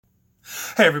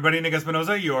Hey everybody, Nick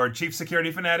Espinoza, your chief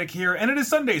security fanatic here, and it is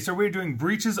Sunday, so we're doing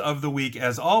breaches of the week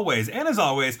as always. And as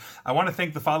always, I want to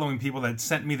thank the following people that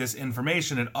sent me this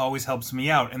information. It always helps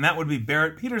me out, and that would be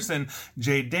Barrett Peterson,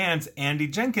 Jay Dance, Andy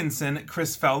Jenkinson,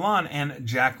 Chris Fallon, and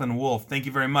Jacqueline Wolf. Thank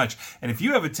you very much. And if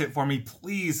you have a tip for me,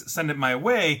 please send it my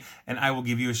way, and I will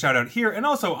give you a shout out here and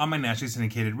also on my nationally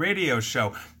syndicated radio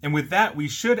show. And with that, we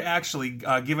should actually,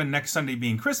 given next Sunday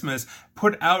being Christmas,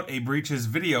 put out a breaches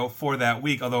video for that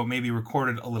week, although it may be recorded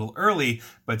a little early,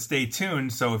 but stay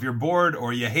tuned. So if you're bored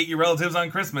or you hate your relatives on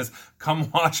Christmas,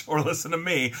 come watch or listen to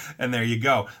me, and there you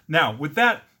go. Now, with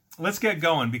that, let's get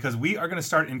going, because we are going to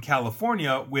start in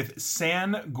California with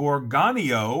San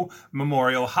Gorgonio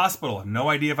Memorial Hospital. No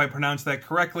idea if I pronounced that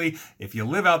correctly. If you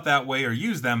live out that way or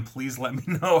use them, please let me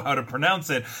know how to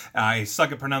pronounce it. I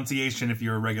suck at pronunciation. If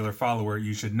you're a regular follower,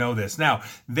 you should know this. Now,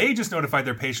 they just notified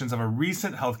their patients of a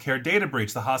recent healthcare data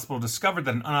breach. The hospital discovered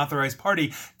that an unauthorized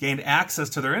party gained access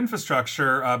to their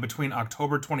infrastructure between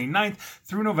October 29th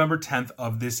through November 10th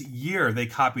of this year. They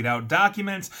copied out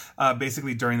documents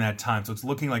basically during that time. So it's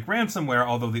looking like ransomware,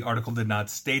 although the article did not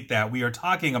state that. We are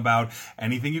talking about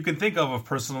anything you can think of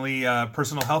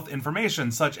personal health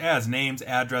information, such as names,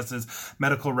 addresses,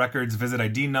 medical records, visit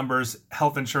ID numbers,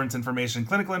 health insurance information,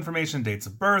 clinical information, dates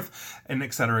of birth, and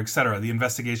et cetera, et cetera. The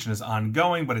investigation is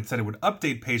ongoing, but it said it would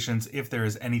update patients if there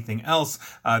is anything else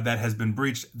that has been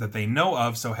breached that they know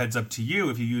of. So heads up to you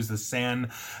if you use the San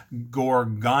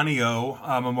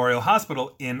Gorgonio Memorial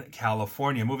Hospital in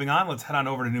California. Moving on, let's head on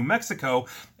over to New Mexico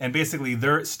and basically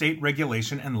their state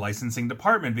regulation and licensing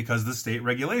department, because the state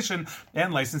regulation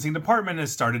and licensing department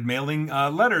has started mailing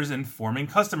letters informing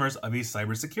customers of a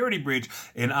cybersecurity breach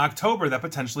in October that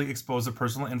potentially exposed the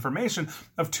personal information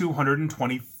of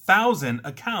 220,000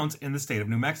 accounts in the state of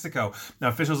New Mexico. Now,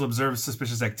 officials observed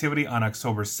suspicious activity on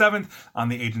October 7th on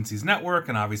the agency's network,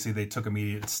 and obviously they took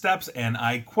immediate steps. And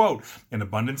I quote, "In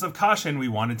abundance of caution, we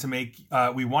wanted to make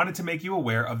you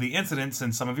aware of the incident,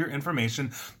 since some of your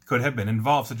information could have been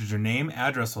involved, such as your name,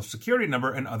 address, social security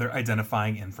number, and other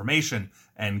identifying information."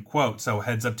 End quote. So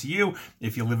heads up to you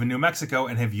if you live in New Mexico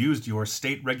and have used your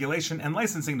state regulation and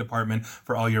licensing department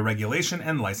for all your regulation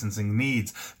and licensing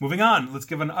needs. Moving on, let's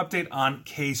give an update on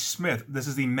K. Smith. This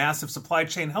is the massive supply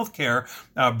chain healthcare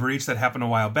breach that happened a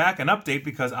while back. An update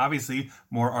because obviously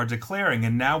more are declaring,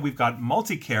 and now we've got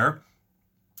Multicare,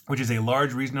 which is a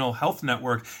large regional health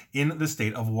network in the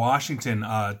state of Washington,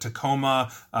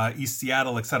 Tacoma, East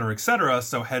Seattle, et cetera, et cetera.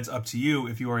 So heads up to you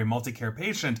if you are a Multicare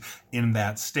patient in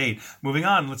that state. Moving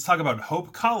on, let's talk about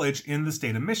Hope College in the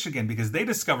state of Michigan, because they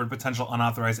discovered potential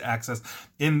unauthorized access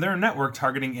in their network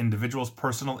targeting individuals'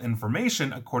 personal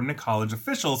information, according to college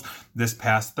officials this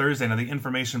past Thursday. Now, the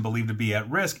information believed to be at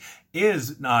risk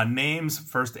is names,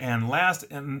 first and last,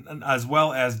 and as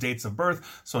well as dates of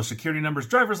birth, social security numbers,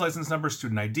 driver's license numbers,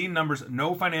 student ID numbers.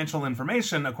 No financial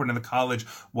information, according to the college,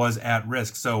 was at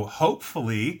risk. So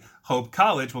hopefully, Hope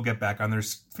College will get back on their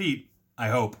feet. I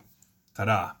hope.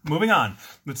 Ta-da. Moving on,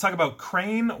 let's talk about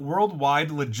Crane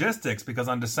Worldwide Logistics, because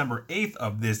on December 8th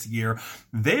of this year,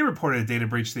 they reported a data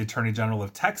breach to the Attorney General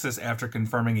of Texas after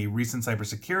confirming a recent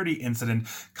cybersecurity incident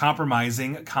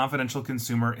compromising confidential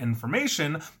consumer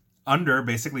information under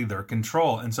basically their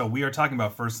control. And so we are talking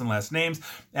about first and last names,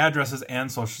 addresses,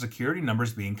 and social security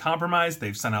numbers being compromised.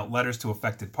 They've sent out letters to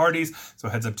affected parties. So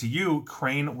heads up to you,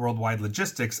 Crane Worldwide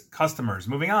Logistics customers.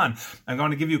 Moving on, I'm going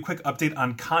to give you a quick update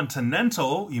on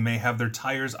Continental. You may have their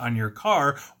tires on your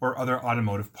car or other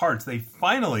automotive parts. They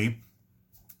finally,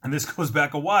 and this goes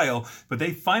back a while, but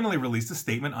they finally released a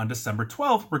statement on December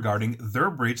 12th regarding their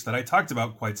breach that I talked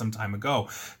about quite some time ago.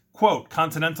 Quote,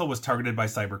 Continental was targeted by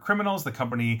cyber criminals. The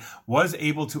company was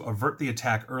able to avert the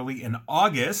attack early in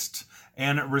August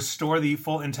and restore the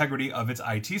full integrity of its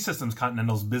IT systems.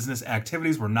 Continental's business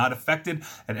activities were not affected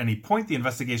at any point. The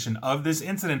investigation of this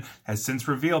incident has since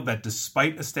revealed that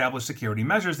despite established security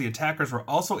measures, the attackers were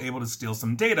also able to steal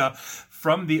some data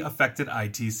from the affected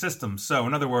IT systems. So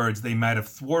in other words, they might have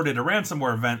thwarted a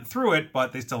ransomware event through it,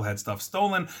 but they still had stuff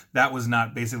stolen. That was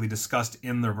not basically discussed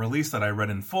in the release that I read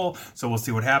in full. So we'll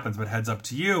see what happens, but heads up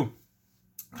to you,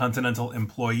 Continental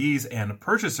employees and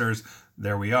purchasers.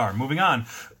 There we are. Moving on.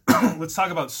 Let's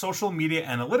talk about social media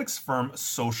analytics firm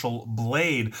Social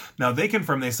Blade. Now, they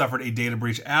confirmed they suffered a data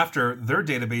breach after their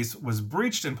database was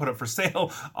breached and put up for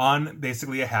sale on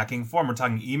basically a hacking form. We're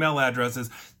talking email addresses,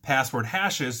 password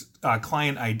hashes,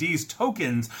 client IDs,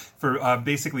 tokens for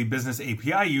basically business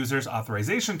API users,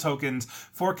 authorization tokens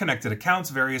for connected accounts,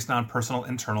 various non-personal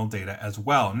internal data as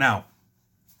well. Now,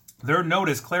 Their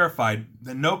notice clarified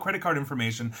that no credit card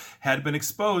information had been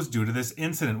exposed due to this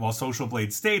incident, while Social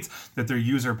Blade states that their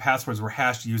user passwords were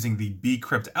hashed using the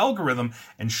bcrypt algorithm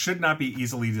and should not be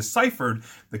easily deciphered.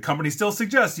 The company still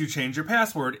suggests you change your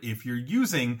password if you're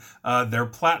using their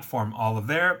platform. All of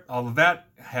that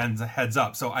heads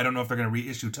up. So I don't know if they're going to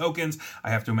reissue tokens. I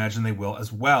have to imagine they will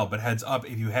as well. But heads up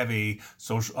if you have a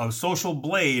Social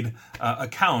Blade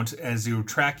account as you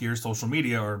track your social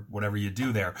media or whatever you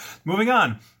do there. Moving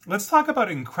on, let's talk about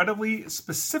an incredibly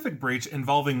specific breach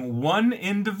involving one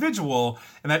individual,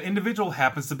 and that individual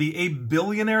happens to be a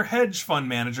billionaire hedge fund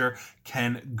manager,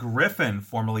 Ken Griffin,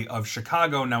 formerly of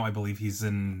Chicago. Now I believe he's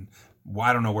in... Well,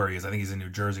 I don't know where he is. I think he's in New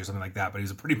Jersey or something like that, but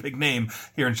he's a pretty big name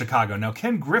here in Chicago. Now,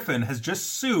 Ken Griffin has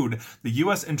just sued the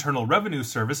U.S. Internal Revenue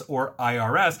Service, or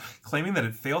IRS, claiming that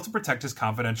it failed to protect his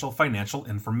confidential financial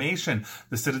information.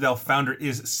 The Citadel founder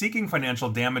is seeking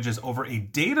financial damages over a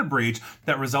data breach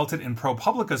that resulted in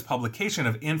ProPublica's publication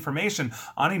of information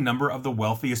on a number of the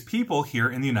wealthiest people here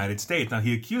in the United States. Now,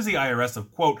 he accused the IRS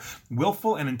of, quote,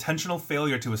 willful and intentional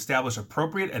failure to establish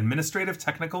appropriate administrative,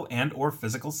 technical, and or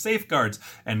physical safeguards,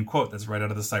 end quote. That's right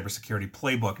out of the cybersecurity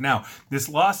playbook. Now, this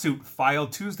lawsuit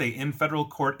filed Tuesday in federal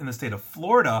court in the state of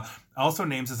Florida also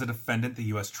names as a defendant the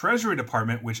U.S. Treasury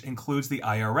Department, which includes the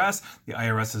IRS. The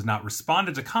IRS has not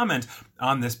responded to comment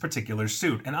on this particular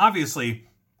suit. And obviously,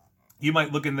 you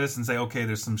might look in this and say, okay,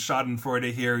 there's some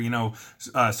schadenfreude here,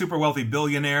 super wealthy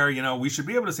billionaire, we should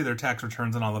be able to see their tax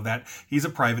returns and all of that. He's a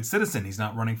private citizen. He's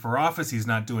not running for office. He's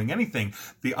not doing anything.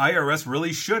 The IRS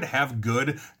really should have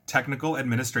good technical,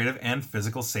 administrative, and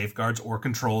physical safeguards or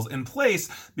controls in place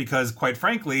because, quite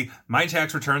frankly, my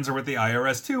tax returns are with the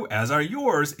IRS too, as are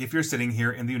yours if you're sitting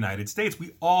here in the United States.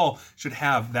 We all should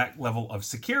have that level of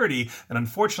security, and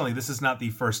unfortunately, this is not the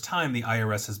first time the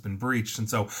IRS has been breached, and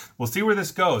so we'll see where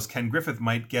this goes. Ken Griffith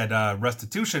might get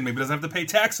restitution, maybe doesn't have to pay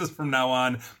taxes from now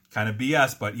on. Kind of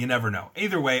BS, but you never know.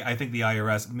 Either way, I think the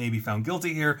IRS may be found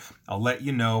guilty here. I'll let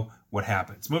you know what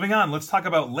happens. Moving on, let's talk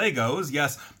about Legos.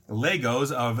 Yes,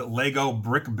 Legos of Lego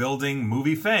brick building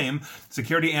movie fame.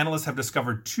 Security analysts have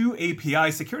discovered 2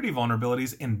 API security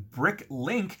vulnerabilities in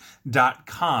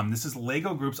bricklink.com. This is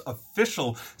Lego Group's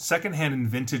official secondhand and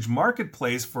vintage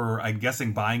marketplace for, I'm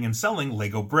guessing, buying and selling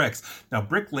Lego bricks. Now,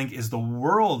 Bricklink is the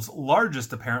world's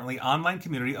largest, apparently, online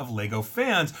community of Lego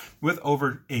fans with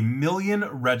over 1 million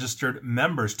registered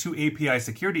members. 2 API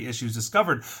security issues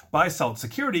discovered by Salt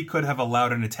Security could have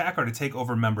allowed an attacker to take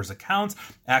over members' accounts,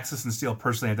 access and steal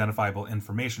personally identifiable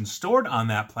information stored on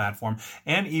that platform,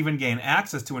 and even gain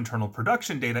access to internal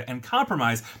production data and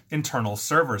compromise internal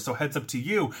servers. So heads up to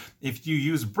you, if you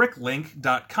use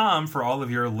bricklink.com for all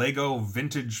of your Lego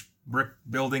vintage brick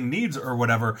building needs or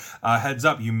whatever, heads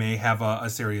up, you may have a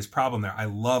serious problem there. I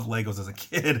love Legos as a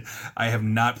kid. I have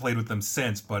not played with them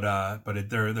since, but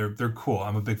they're cool.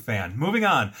 I'm a big fan. Moving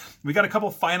on, we got a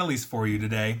couple finalies for you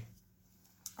today.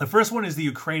 The first one is the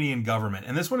Ukrainian government,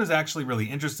 and this one is actually really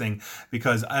interesting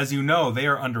because, as you know, they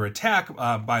are under attack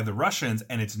by the Russians,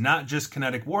 and it's not just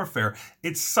kinetic warfare,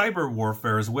 it's cyber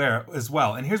warfare as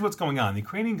well. And here's what's going on. The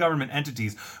Ukrainian government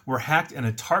entities were hacked in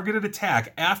a targeted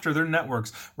attack after their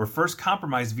networks were first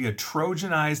compromised via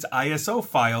Trojanized ISO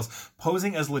files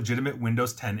posing as legitimate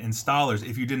Windows 10 installers.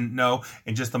 If you didn't know,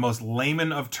 in just the most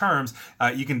layman of terms,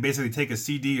 you can basically take a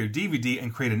CD or DVD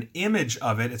and create an image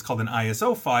of it. It's called an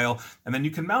ISO file, and then you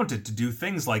can mount it to do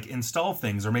things like install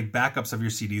things or make backups of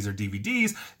your CDs or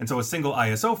DVDs. And so a single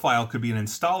ISO file could be an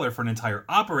installer for an entire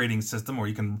operating system, or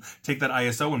you can take that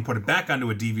ISO and put it back onto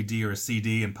a DVD or a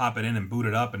CD and pop it in and boot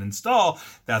it up and install.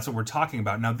 That's what we're talking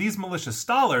about. Now, these malicious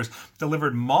installers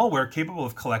delivered malware capable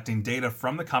of collecting data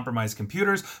from the compromised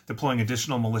computers, deploying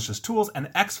additional malicious tools, and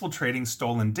exfiltrating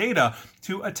stolen data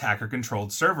to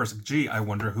attacker-controlled servers. Gee, I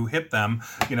wonder who hit them.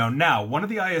 Now, one of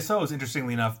the ISOs,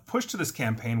 interestingly enough, pushed to this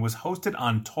campaign was hosted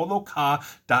on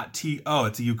Toloka.to.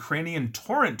 It's a Ukrainian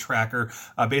torrent tracker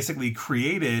basically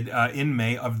created in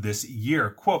May of this year.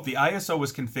 Quote, the ISO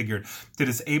was configured to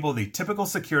disable the typical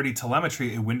security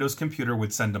telemetry a Windows computer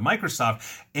would send to Microsoft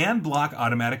and block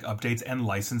automatic updates and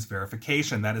license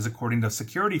verification. That is according to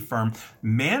security firm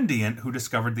Mandiant, who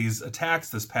discovered these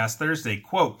attacks this past Thursday.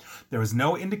 Quote, there was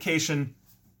no indication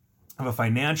of a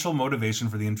financial motivation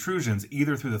for the intrusions,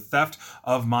 either through the theft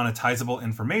of monetizable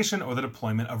information or the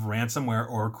deployment of ransomware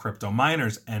or crypto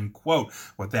miners, end quote.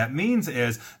 What that means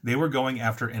is they were going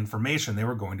after information. They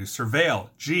were going to surveil.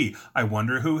 Gee, I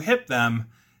wonder who hit them.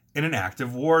 in an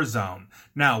active war zone.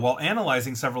 Now, while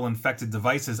analyzing several infected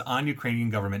devices on Ukrainian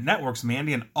government networks,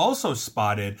 Mandiant also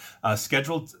spotted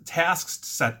scheduled tasks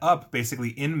set up basically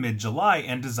in mid-July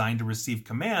and designed to receive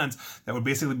commands that would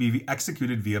basically be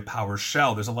executed via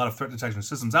PowerShell. There's a lot of threat detection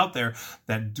systems out there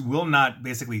that will not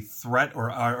basically threat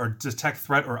or detect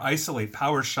threat or isolate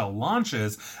PowerShell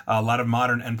launches. A lot of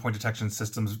modern endpoint detection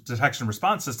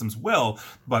response systems will,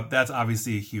 but that's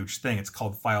obviously a huge thing. It's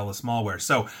called fileless malware.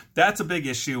 So that's a big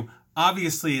issue.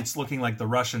 Obviously, it's looking like the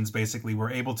Russians basically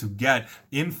were able to get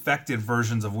infected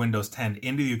versions of Windows 10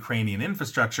 into the Ukrainian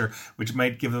infrastructure, which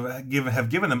might have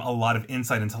given them a lot of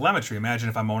insight and telemetry. Imagine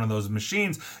if I'm one of those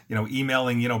machines,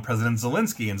 emailing, President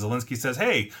Zelensky, and Zelensky says,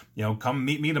 hey, come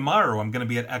meet me tomorrow. I'm going to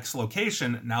be at X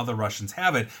location. Now the Russians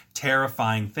have it.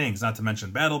 Terrifying things, not to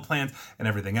mention battle plans and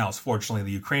everything else. Fortunately,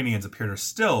 the Ukrainians appear to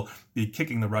still be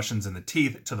kicking the Russians in the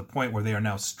teeth to the point where they are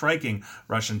now striking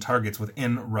Russian targets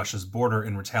within Russia's border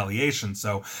in retaliation.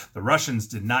 So the Russians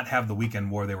did not have the weekend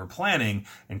war they were planning,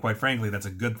 and quite frankly, that's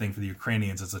a good thing for the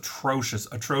Ukrainians. It's atrocious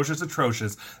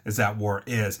as that war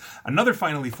is. Another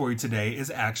finally for you today is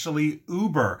actually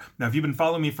Uber. Now, if you've been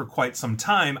following me for quite some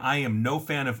time, I am no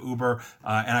fan of Uber,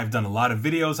 and I've done a lot of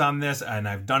videos on this, and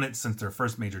I've done it since their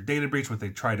first major data breach, what they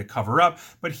tried to cover up,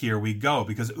 but here we go,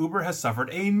 because Uber has suffered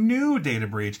a new data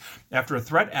breach after a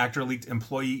threat actor leaked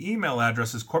employee email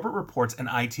addresses, corporate reports, and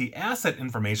IT asset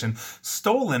information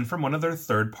stolen from one of their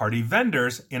third-party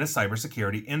vendors in a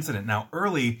cybersecurity incident. Now,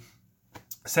 early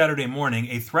Saturday morning,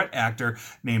 a threat actor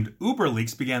named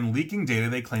UberLeaks began leaking data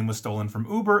they claim was stolen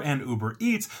from Uber and Uber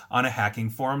Eats on a hacking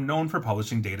forum known for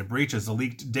publishing data breaches. The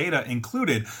leaked data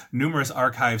included numerous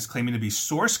archives claiming to be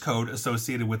source code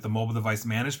associated with the mobile device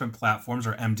management platforms,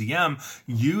 or MDM,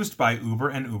 used by Uber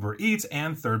and Uber Eats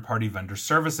and third-party vendor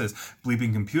services.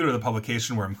 Bleeping Computer, the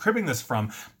publication where I'm cribbing this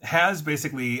from, has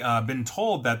basically been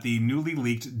told that the newly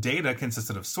leaked data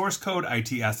consisted of source code,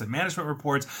 IT asset management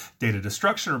reports, data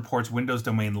destruction reports, Windows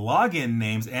domain login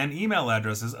names, and email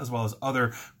addresses, as well as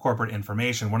other corporate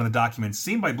information. One of the documents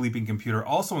seen by Bleeping Computer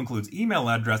also includes email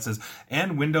addresses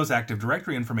and Windows Active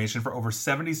Directory information for over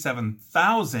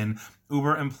 77,000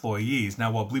 Uber employees.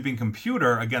 Now, while Bleeping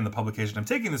Computer, again, the publication I'm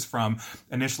taking this from,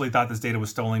 initially thought this data was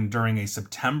stolen during a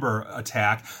September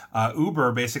attack,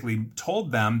 Uber basically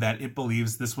told them that it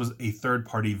believes this was a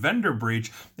third-party vendor breach,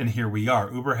 and here we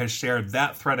are. Uber has shared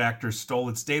that threat actors stole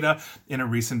its data in a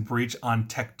recent breach on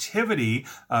Tectivity.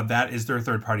 That is their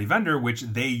third-party vendor, which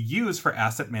they use for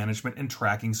asset management and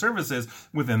tracking services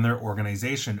within their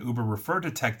organization. Uber referred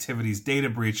to Tectivity's data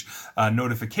breach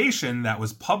notification that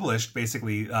was published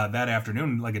basically that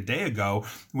afternoon, like a day ago,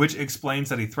 which explains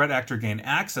that a threat actor gained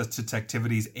access to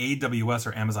Tectivity's AWS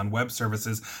or Amazon Web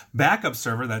Services backup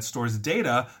server that stores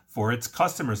data for its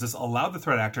customers. This allowed the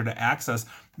threat actor to access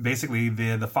basically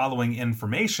the following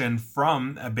information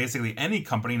from basically any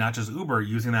company, not just Uber,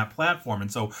 using that platform.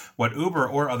 And so what Uber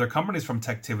or other companies from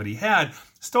Tectivity had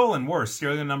stolen were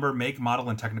serial number, make, model,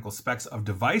 and technical specs of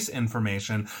device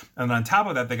information. And on top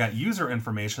of that, they got user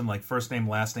information like first name,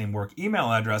 last name, work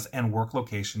email address, and work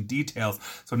location details.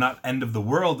 So not end of the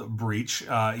world breach,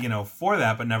 for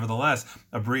that, but nevertheless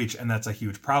a breach. And that's a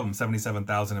huge problem.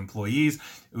 77,000 employees.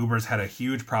 Uber's had a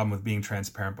huge problem with being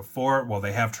transparent before. Well,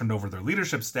 they have turned over their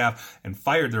leadership staff and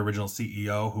fired their original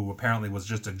CEO, who apparently was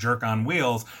just a jerk on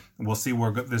wheels. We'll see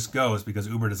where this goes, because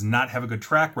Uber does not have a good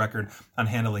track record on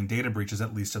handling data breaches,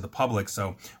 at least to the public.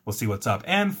 So we'll see what's up.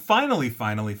 And finally,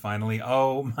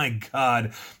 oh my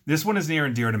God, this one is near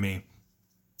and dear to me.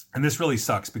 And this really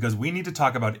sucks, because we need to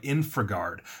talk about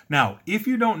InfraGard. Now, if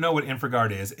you don't know what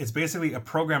InfraGard is, it's basically a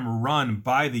program run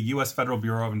by the U.S. Federal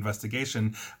Bureau of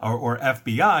Investigation, or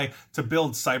FBI, to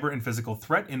build cyber and physical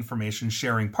threat information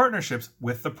sharing partnerships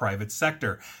with the private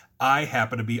sector. I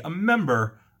happen to be a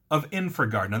member of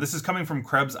InfraGard. Now, this is coming from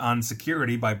Krebs on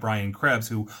Security by Brian Krebs,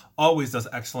 who always does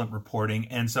excellent reporting.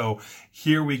 And so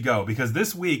here we go, because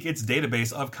this week its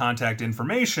database of contact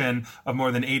information of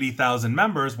more than 80,000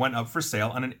 members went up for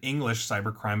sale on an English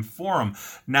cybercrime forum.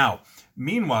 Now,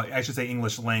 meanwhile, I should say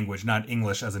English language, not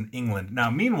English as in England. Now,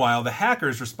 meanwhile, the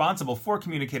hackers responsible for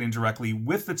communicating directly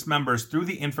with its members through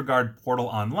the InfraGard portal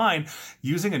online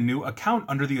using a new account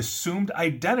under the assumed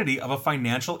identity of a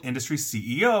financial industry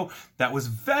CEO that was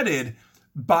vetted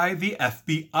by the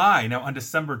FBI. Now, on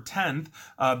December 10th,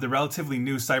 the relatively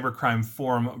new cybercrime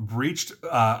forum breached,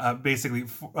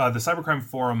 the cybercrime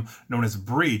forum known as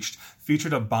Breached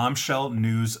featured a bombshell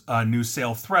news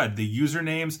sale thread. The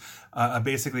usernames,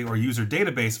 or user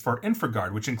database for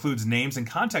InfraGard, which includes names and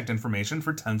contact information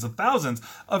for tens of thousands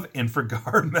of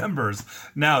InfraGard members.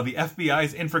 Now, the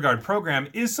FBI's InfraGard program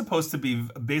is supposed to be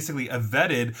basically a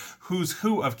vetted who's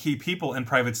who of key people in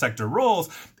private sector roles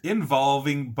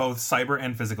involving both cyber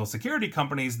and physical security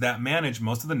companies that manage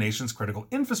most of the nation's critical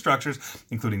infrastructures,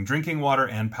 including drinking water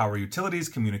and power utilities,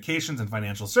 communications and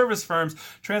financial service firms,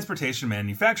 transportation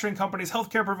manufacturing companies,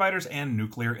 healthcare providers, and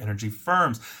nuclear energy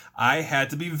firms. I had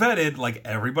to be vetted like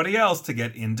everybody else to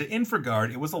get into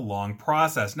InfraGard. It was a long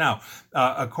process. Now,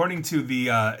 according to the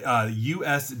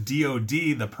US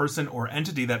DoD, the person or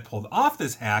entity that pulled off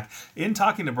this hack, in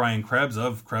talking to Brian Krebs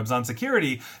of Krebs on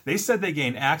Security, they said they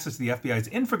gained access to the FBI's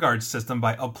InfraGard system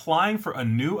by applying for a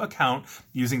new account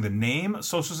using the name,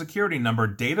 social security number,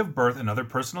 date of birth, and other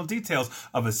personal details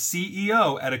of a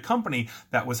CEO at a company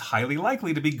that was highly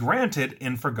likely to be granted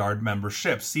InfraGard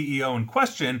membership. CEO in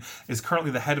question is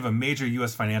currently the head of a major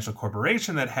U.S. financial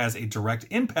corporation that has a direct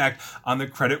impact on the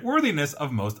creditworthiness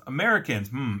of most Americans.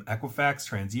 Equifax,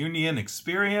 TransUnion,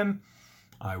 Experian.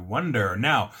 I wonder.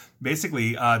 Now,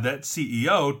 basically, that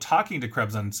CEO talking to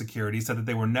Krebs on Security said that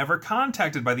they were never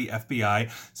contacted by the FBI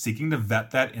seeking to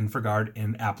vet that InfraGard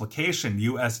in application.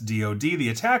 US DoD, the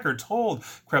attacker, told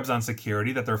Krebs on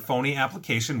Security that their phony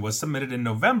application was submitted in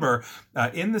November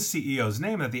in the CEO's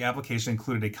name, that the application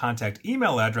included a contact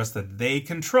email address that they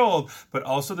controlled, but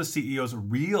also the CEO's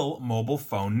real mobile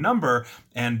phone number.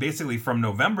 And basically, from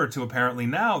November to apparently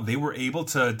now, they were able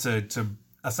to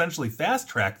essentially fast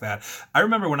track that. I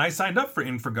remember when I signed up for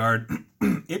InfraGard,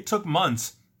 it took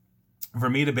months for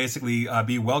me to basically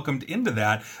be welcomed into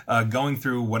that, going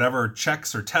through whatever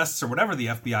checks or tests or whatever the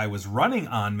FBI was running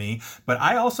on me. But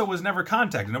I also was never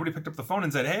contacted. Nobody picked up the phone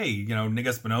and said, hey, Nick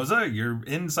Espinoza, you're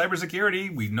in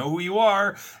cybersecurity. We know who you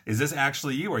are. Is this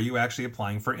actually you? Are you actually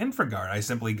applying for InfraGard? I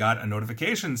simply got a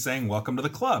notification saying, welcome to the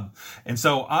club. And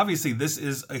so obviously this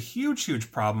is a huge,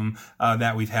 huge problem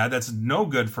that we've had. That's no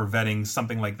good for vetting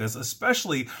something like this,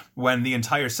 especially when the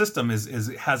entire system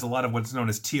has a lot of what's known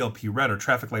as TLP red, or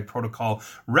traffic light protocol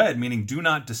red, meaning do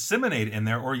not disseminate in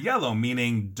there, or yellow,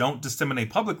 meaning don't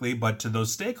disseminate publicly, but to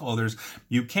those stakeholders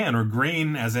you can, or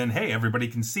green as in, hey, everybody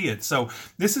can see it. So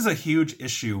this is a huge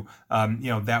issue,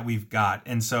 that we've got.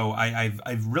 And so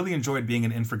I've really enjoyed being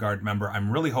an InfraGard member.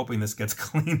 I'm really hoping this gets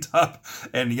cleaned up.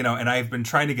 And, and I've been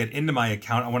trying to get into my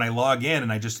account. When I log in,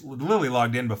 and I just literally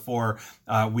logged in before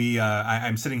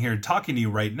I'm sitting here talking to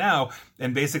you right now,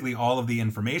 and basically all of the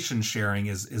information sharing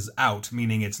is out,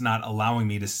 meaning it's not allowing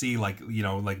me to see like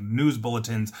news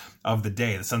bulletins of the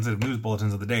day, the sensitive news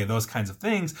bulletins of the day, those kinds of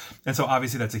things. And so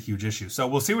obviously that's a huge issue. So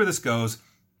we'll see where this goes.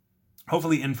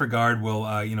 Hopefully InfraGard will,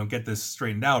 get this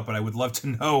straightened out, but I would love to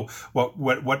know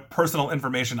what personal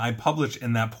information I publish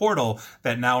in that portal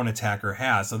that now an attacker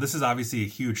has. So this is obviously a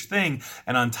huge thing.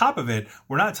 And on top of it,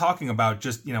 we're not talking about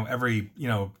just, every,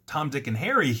 Tom, Dick, and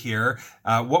Harry here.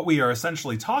 What we are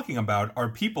essentially talking about are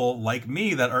people like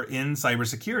me that are in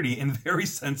cybersecurity in very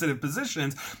sensitive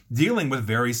positions, dealing with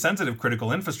very sensitive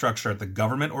critical infrastructure at the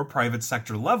government or private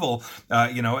sector level,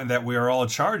 and that we are all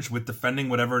charged with defending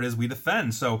whatever it is we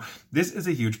defend. So this is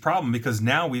a huge problem, because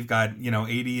now we've got,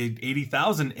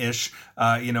 80,000-ish,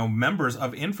 members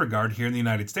of InfraGard here in the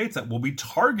United States that will be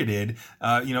targeted,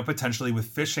 potentially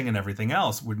with phishing and everything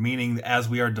else, meaning as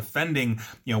we are defending,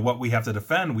 what we have to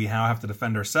defend, we now have to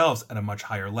defend ourselves at a much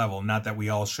higher level. Not that we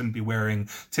all shouldn't be wearing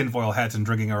tinfoil hats and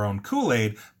drinking our own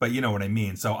Kool-Aid, but you know what I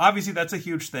mean. So obviously that's a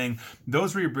huge thing.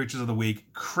 Those were your breaches of the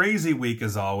week. Crazy week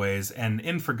as always. And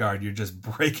InfraGard, you're just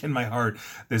breaking my heart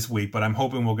this week, but I'm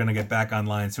hoping we're going to get back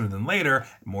online sooner than later,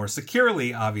 more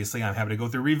securely. Obviously, I'm happy to go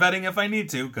through revetting if I need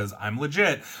to, because I'm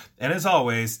legit. And as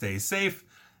always, stay safe,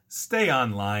 stay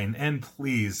online, and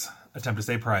please attempt to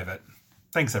stay private.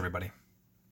 Thanks, everybody.